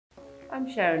I'm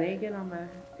Sharon Egan, I'm a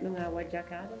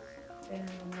Walyalup artist and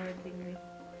I'm working with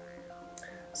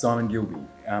Simon Gilby.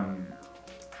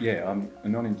 Yeah, I'm a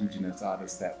non-Indigenous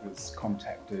artist that was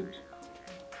contacted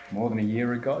more than a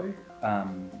year ago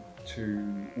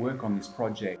to work on this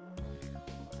project.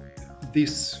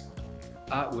 This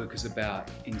artwork is about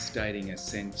instating a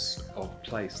sense of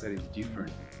place that is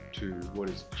different to what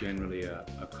is generally a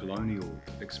colonial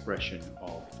expression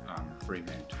of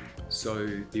Fremantle. So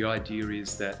the idea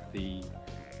is that the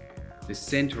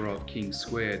centre of King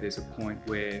Square, there's a point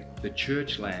where the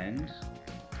church land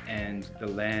and the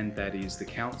land that is the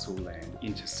council land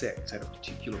intersects at a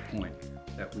particular point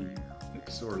that we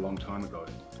saw a long time ago.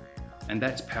 And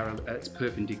that's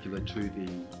perpendicular to the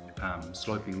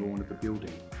sloping lawn of the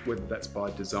building. Whether that's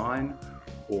by design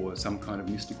or some kind of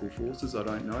mystical forces, I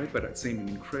don't know, but it seemed an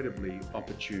incredibly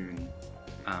opportune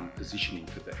positioning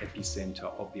for the epicentre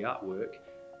of the artwork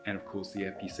and of course the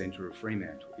epicentre of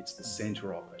Fremantle. It's the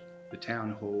centre of it, the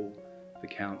town hall, the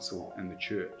council and the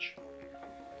church.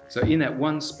 So in that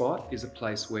one spot is a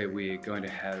place where we're going to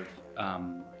have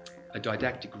a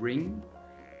didactic ring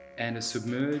and a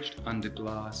submerged under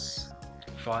glass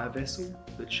fire vessel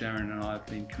that Sharon and I have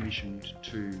been commissioned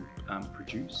to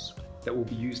produce that will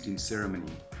be used in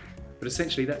ceremony. But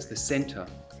essentially that's the centre,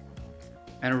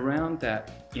 and around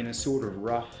that, in a sort of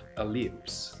rough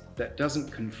ellipse that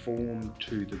doesn't conform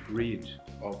to the grid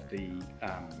of the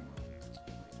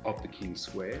King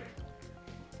Square,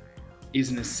 is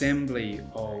an assembly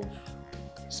of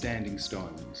standing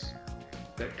stones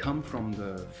that come from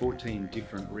the 14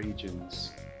 different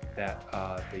regions that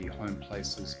are the home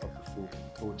places of the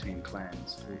 14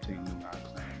 clans, 14 Noongar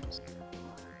clans.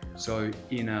 So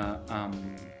in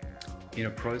a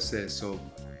process of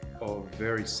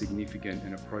very significant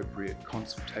and appropriate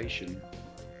consultation,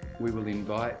 we will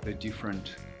invite the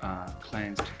different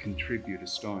clans to contribute a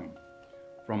stone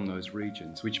from those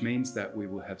regions, which means that we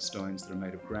will have stones that are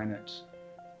made of granite,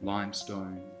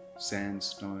 limestone,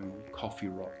 sandstone, coffee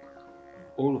rock,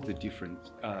 all of the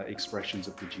different expressions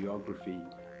of the geography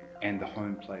and the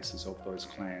home places of those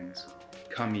clans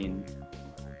come in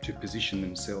to position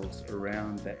themselves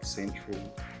around that central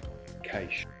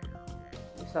cache.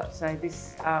 It's like to say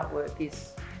this artwork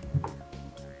is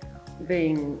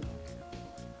being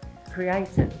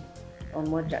created on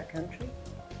Walyalup country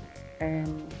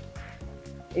and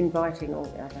inviting all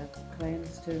the other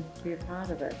clans to be a part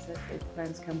of it, so the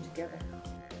clans come together.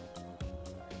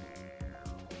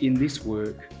 In this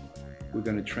work, we're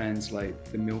going to translate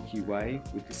the Milky Way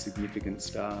with the significant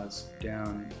stars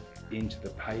down into the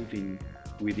paving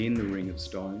within the ring of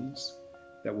stones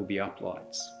that will be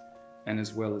uplights, and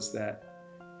as well as that,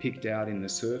 picked out in the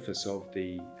surface of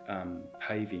the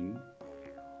paving,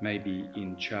 maybe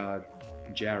in charred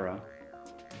jarrah,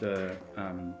 the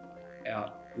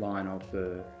outline of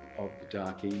the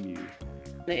dark emu.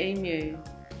 The emu,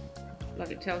 like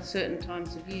it tells certain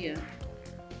times of year,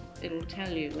 it'll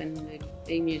tell you when the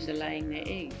emus are laying their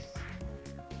eggs,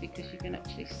 because you can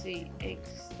actually see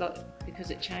eggs,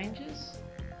 because it changes,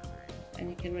 and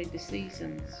you can read the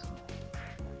seasons.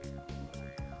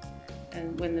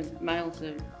 And when the males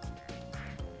are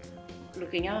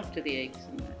looking after the eggs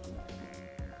and that.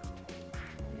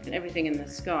 And everything in the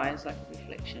sky is like a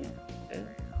reflection of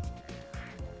Earth.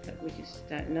 But we just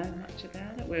don't know much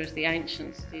about it, whereas the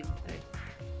ancients did.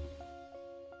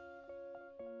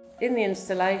 In the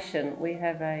installation, we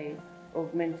have a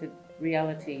augmented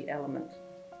reality element,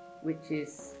 which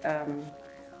is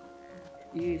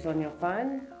used on your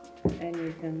phone, and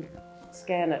you can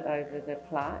scan it over the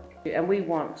plaque. And we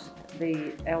want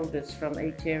the elders from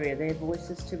each area, their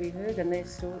voices to be heard and their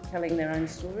telling their own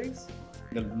stories.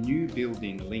 The new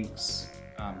building links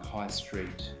High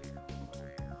Street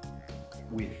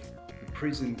with the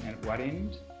prison at one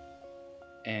end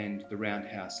and the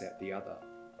roundhouse at the other.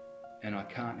 And I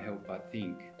can't help but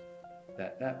think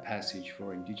that that passage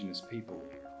for Indigenous people,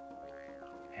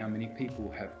 how many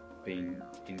people have been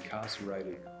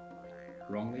incarcerated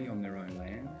wrongly on their own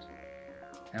land,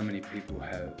 how many people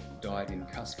have died in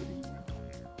custody,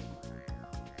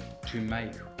 to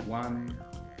make one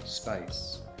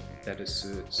space that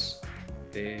asserts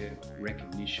their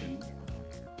recognition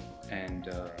and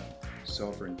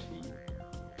sovereignty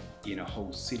in a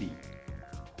whole city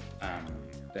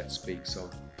that speaks of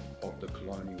the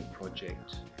colonial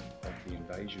project, of the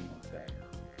invasion of that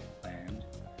land,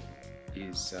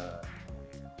 is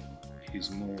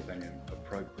more than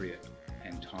appropriate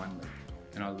and timely.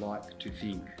 And I like to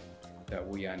think that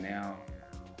we are now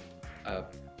a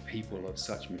people of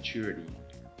such maturity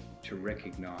to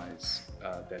recognise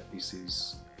that this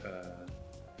is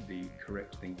the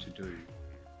correct thing to do,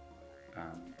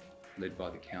 led by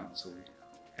the council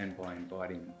and by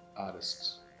inviting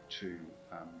artists to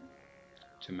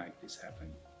make this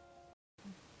happen.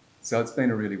 So it's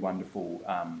been a really wonderful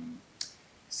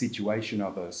situation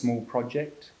of a small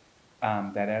project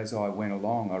that as I went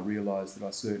along I realised that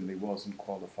I certainly wasn't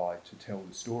qualified to tell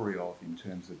the story of in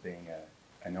terms of being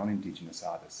a non-Indigenous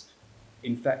artist.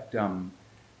 In fact,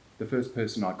 the first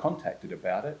person I contacted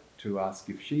about it to ask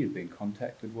if she had been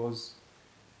contacted was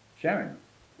Sharon.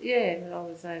 Yeah, but I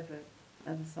was over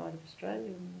the other side of Australia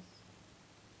and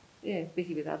was,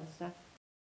 busy with other stuff.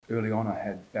 Early on I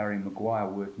had Barry Maguire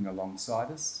working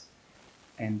alongside us,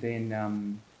 and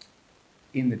then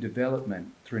in the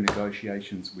development through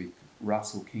negotiations with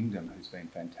Russell Kingdom, who's been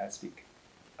fantastic,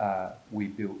 we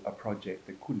built a project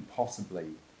that couldn't possibly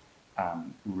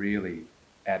really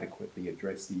adequately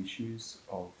address the issues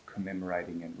of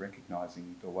commemorating and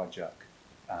recognising the Whadjuk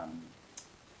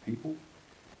people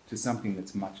to something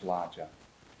that's much larger.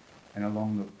 And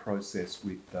along the process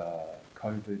with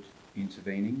COVID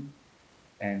intervening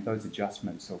and those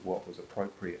adjustments of what was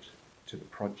appropriate to the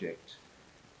project,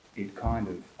 it kind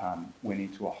of went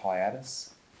into a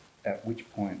hiatus, at which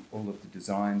point all of the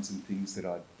designs and things that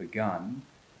I'd begun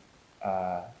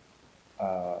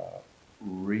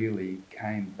really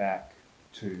came back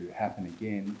to happen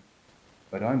again,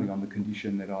 but only on the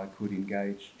condition that I could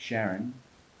engage Sharon,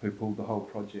 who pulled the whole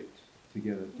project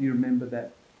together. Do you remember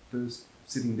that first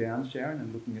sitting down, Sharon,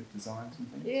 and looking at designs and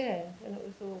things? Yeah, and it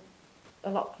was all a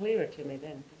lot clearer to me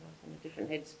then because I was in a different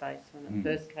headspace when it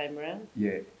first came around.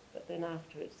 Yeah. But then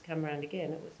after it's come around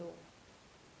again, it was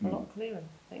all a lot clearer,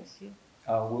 thanks to you.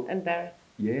 Well, and Barry.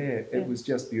 Yeah, it was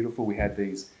just beautiful. We had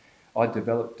these, I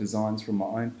developed designs from my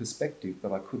own perspective,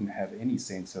 but I couldn't have any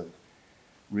sense of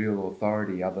real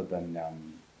authority other than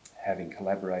having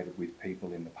collaborated with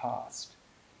people in the past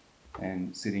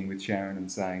and sitting with Sharon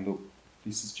and saying, look,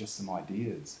 this is just some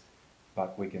ideas,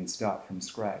 but we can start from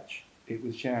scratch. It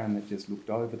was Sharon that just looked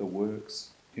over the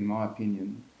works, in my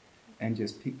opinion, and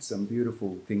just picked some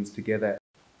beautiful things together.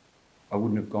 I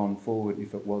wouldn't have gone forward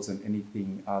if it wasn't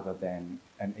anything other than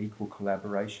an equal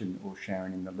collaboration or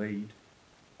Sharon in the lead.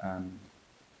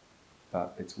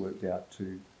 But it's worked out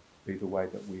to be the way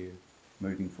that we're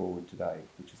moving forward today,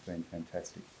 which has been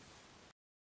fantastic.